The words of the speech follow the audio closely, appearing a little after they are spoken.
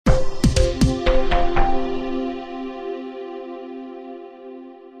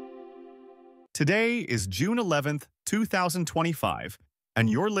Today is June 11th, 2025,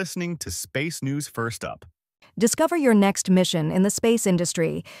 and you're listening to Space News First Up. Discover your next mission in the space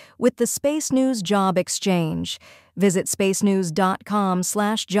industry with the Space News Job Exchange. Visit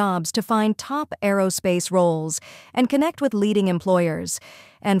spacenews.com/jobs to find top aerospace roles and connect with leading employers.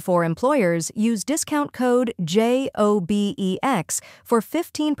 And for employers, use discount code JOBEX for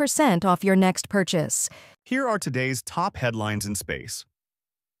 15% off your next purchase. Here are today's top headlines in space.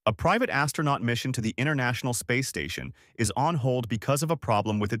 A private astronaut mission to the International Space Station is on hold because of a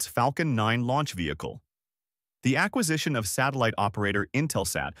problem with its Falcon 9 launch vehicle. The acquisition of satellite operator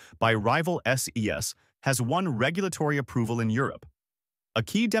Intelsat by rival SES has won regulatory approval in Europe. A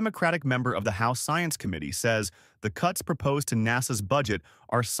key Democratic member of the House Science Committee says the cuts proposed to NASA's budget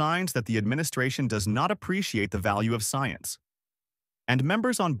are signs that the administration does not appreciate the value of science. And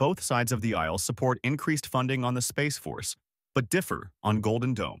members on both sides of the aisle support increased funding on the Space Force, but differ on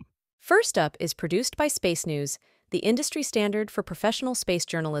Golden Dome. First Up is produced by Space News, the industry standard for professional space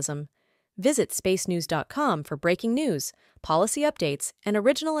journalism. Visit spacenews.com for breaking news, policy updates, and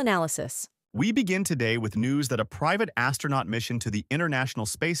original analysis. We begin today with news that a private astronaut mission to the International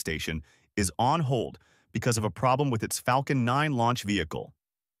Space Station is on hold because of a problem with its Falcon 9 launch vehicle.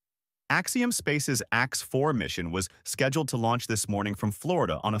 Axiom Space's Ax-4 mission was scheduled to launch this morning from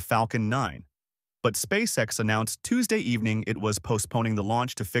Florida on a Falcon 9. But SpaceX announced Tuesday evening it was postponing the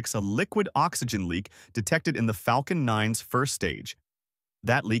launch to fix a liquid oxygen leak detected in the Falcon 9's first stage.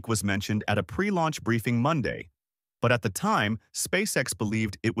 That leak was mentioned at a pre-launch briefing Monday, but at the time, SpaceX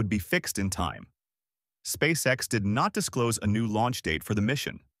believed it would be fixed in time. SpaceX did not disclose a new launch date for the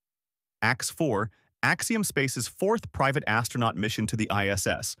mission. Ax-4, Axiom Space's fourth private astronaut mission to the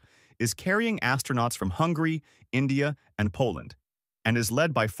ISS, is carrying astronauts from Hungary, India, and Poland, and is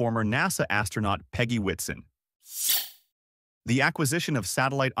led by former NASA astronaut Peggy Whitson. The acquisition of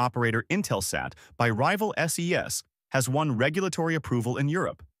satellite operator Intelsat by rival SES has won regulatory approval in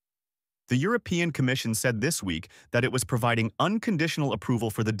Europe. The European Commission said this week that it was providing unconditional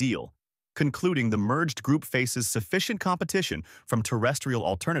approval for the deal, concluding the merged group faces sufficient competition from terrestrial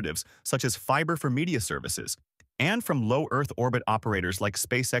alternatives such as fiber for media services and from low Earth orbit operators like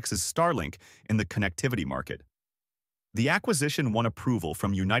SpaceX's Starlink in the connectivity market. The acquisition won approval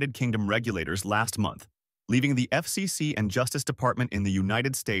from United Kingdom regulators last month, leaving the FCC and Justice Department in the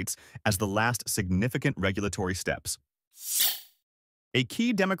United States as the last significant regulatory steps. A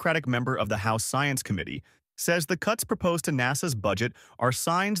key Democratic member of the House Science Committee says the cuts proposed to NASA's budget are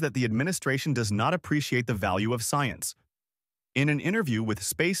signs that the administration does not appreciate the value of science. In an interview with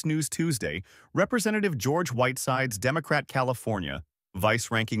Space News Tuesday, Representative George Whiteside's Democrat California,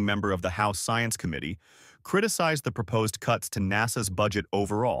 vice-ranking member of the House Science Committee, criticized the proposed cuts to NASA's budget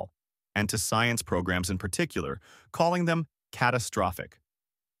overall, and to science programs in particular, calling them catastrophic.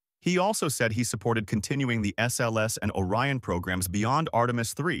 He also said he supported continuing the SLS and Orion programs beyond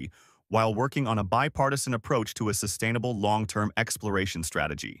Artemis 3 while working on a bipartisan approach to a sustainable long-term exploration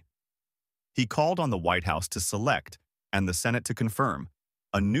strategy. He called on the White House to select, and the Senate to confirm,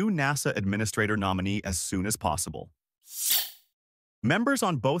 a new NASA administrator nominee as soon as possible. Members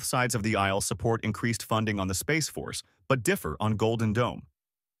on both sides of the aisle support increased funding on the Space Force, but differ on Golden Dome.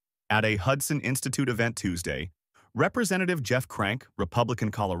 At a Hudson Institute event Tuesday, Representative Jeff Crank, Republican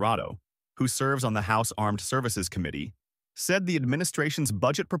Colorado, who serves on the House Armed Services Committee, said the administration's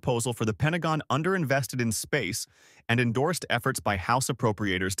budget proposal for the Pentagon underinvested in space and endorsed efforts by House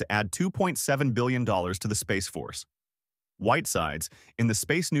appropriators to add $2.7 billion to the Space Force. Whitesides, in the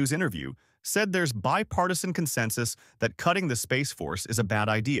Space News interview, said there's bipartisan consensus that cutting the Space Force is a bad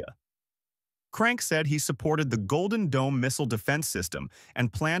idea. Crank said he supported the Golden Dome missile defense system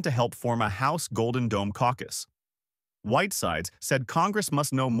and planned to help form a House Golden Dome caucus. Whitesides said Congress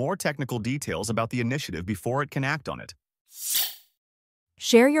must know more technical details about the initiative before it can act on it.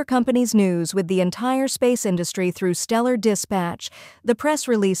 Share your company's news with the entire space industry through Stellar Dispatch, the press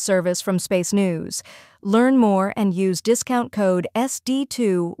release service from Space News. Learn more and use discount code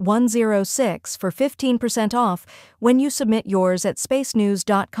SD2106 for 15% off when you submit yours at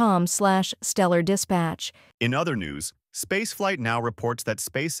spacenews.com/stellardispatch. In other news, Spaceflight Now reports that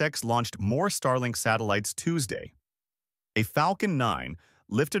SpaceX launched more Starlink satellites Tuesday. A Falcon 9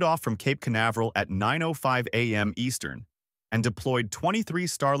 lifted off from Cape Canaveral at 9:05 a.m. Eastern and deployed 23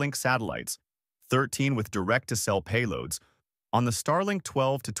 Starlink satellites, 13 with direct-to-cell payloads, on the Starlink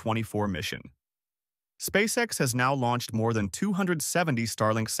 12-24 mission. SpaceX has now launched more than 270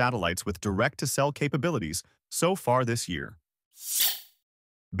 Starlink satellites with direct-to-cell capabilities so far this year.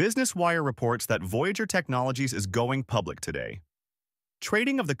 Business Wire reports that Voyager Technologies is going public today.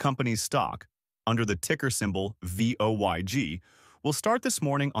 Trading of the company's stock, under the ticker symbol VOYG, will start this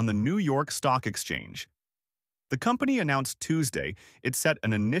morning on the New York Stock Exchange. The company announced Tuesday it set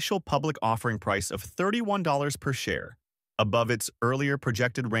an initial public offering price of $31 per share, above its earlier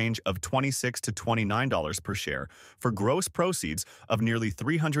projected range of $26 to $29 per share, for gross proceeds of nearly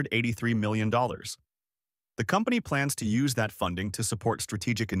 $383 million. The company plans to use that funding to support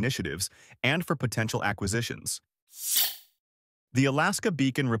strategic initiatives and for potential acquisitions. The Alaska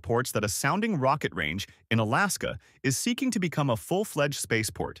Beacon reports that a sounding rocket range in Alaska is seeking to become a full-fledged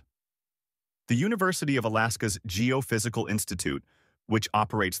spaceport. The University of Alaska's Geophysical Institute, which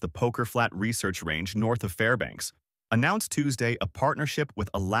operates the Poker Flat Research Range north of Fairbanks, announced Tuesday a partnership with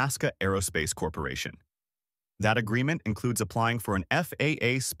Alaska Aerospace Corporation. That agreement includes applying for an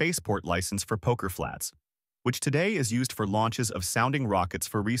FAA spaceport license for Poker Flats, which today is used for launches of sounding rockets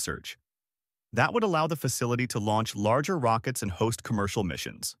for research. That would allow the facility to launch larger rockets and host commercial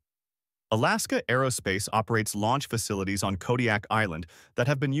missions. Alaska Aerospace operates launch facilities on Kodiak Island that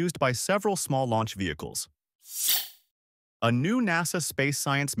have been used by several small launch vehicles. A new NASA space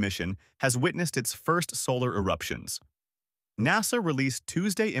science mission has witnessed its first solar eruptions. NASA released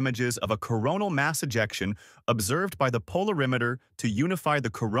Tuesday images of a coronal mass ejection observed by the Polarimeter to Unify the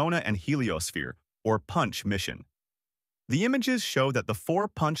Corona and Heliosphere, or PUNCH mission. The images show that the four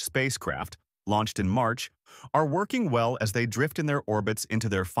PUNCH spacecraft, launched in March, are working well as they drift in their orbits into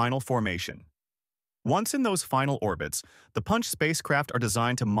their final formation. Once in those final orbits, the PUNCH spacecraft are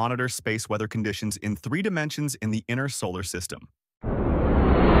designed to monitor space weather conditions in 3 dimensions in the inner solar system.